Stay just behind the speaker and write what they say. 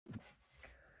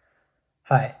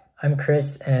Hi, I'm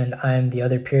Chris and I'm the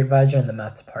other peer advisor in the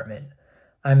math department.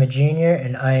 I'm a junior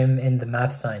and I am in the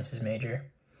math sciences major.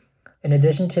 In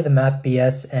addition to the math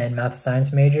BS and math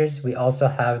science majors, we also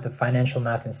have the financial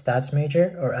math and stats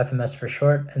major, or FMS for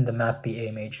short, and the math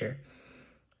BA major.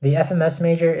 The FMS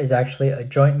major is actually a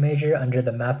joint major under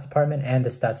the math department and the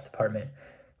stats department.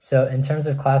 So in terms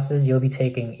of classes, you'll be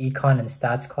taking econ and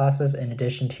stats classes in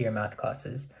addition to your math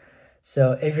classes.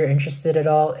 So if you're interested at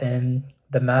all in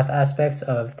the math aspects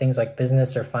of things like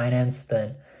business or finance,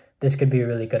 then this could be a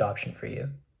really good option for you.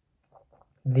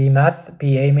 The math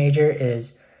BA major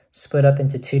is split up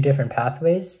into two different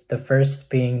pathways, the first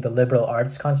being the liberal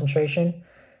arts concentration.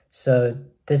 So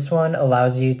this one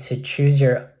allows you to choose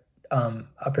your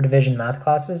upper division math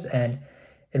classes, and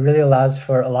it really allows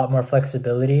for a lot more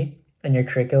flexibility in your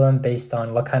curriculum based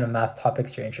on what kind of math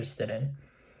topics you're interested in.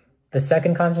 The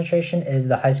second concentration is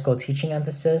the high school teaching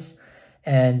emphasis,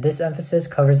 and this emphasis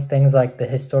covers things like the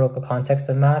historical context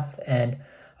of math and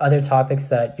other topics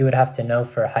that you would have to know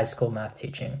for high school math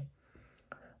teaching.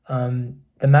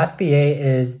 The math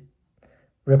BA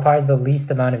requires the least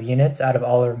amount of units out of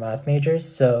all our math majors,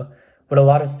 so what a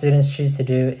lot of students choose to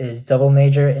do is double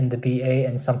major in the BA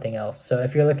and something else. So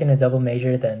if you're looking to double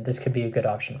major, then this could be a good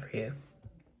option for you.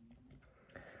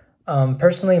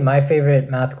 Personally, my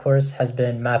favorite math course has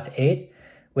been Math 8,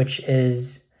 which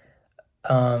is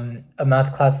a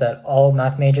math class that all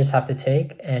math majors have to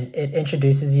take, and it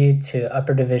introduces you to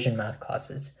upper division math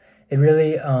classes. It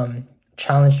really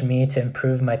challenged me to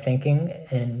improve my thinking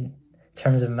in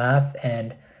terms of math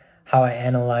and how I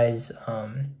analyze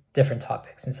different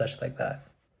topics and such like that.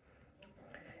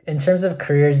 In terms of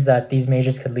careers that these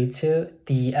majors could lead to,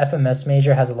 the FMS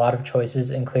major has a lot of choices,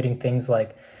 including things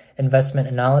like investment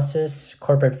analysis,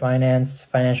 corporate finance,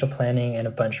 financial planning, and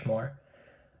a bunch more.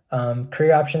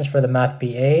 Career options for the Math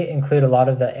BA include a lot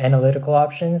of the analytical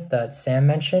options that Sam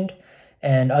mentioned,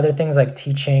 and other things like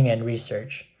teaching and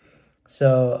research.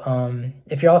 So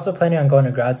if you're also planning on going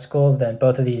to grad school, then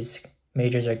both of these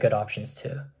majors are good options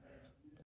too.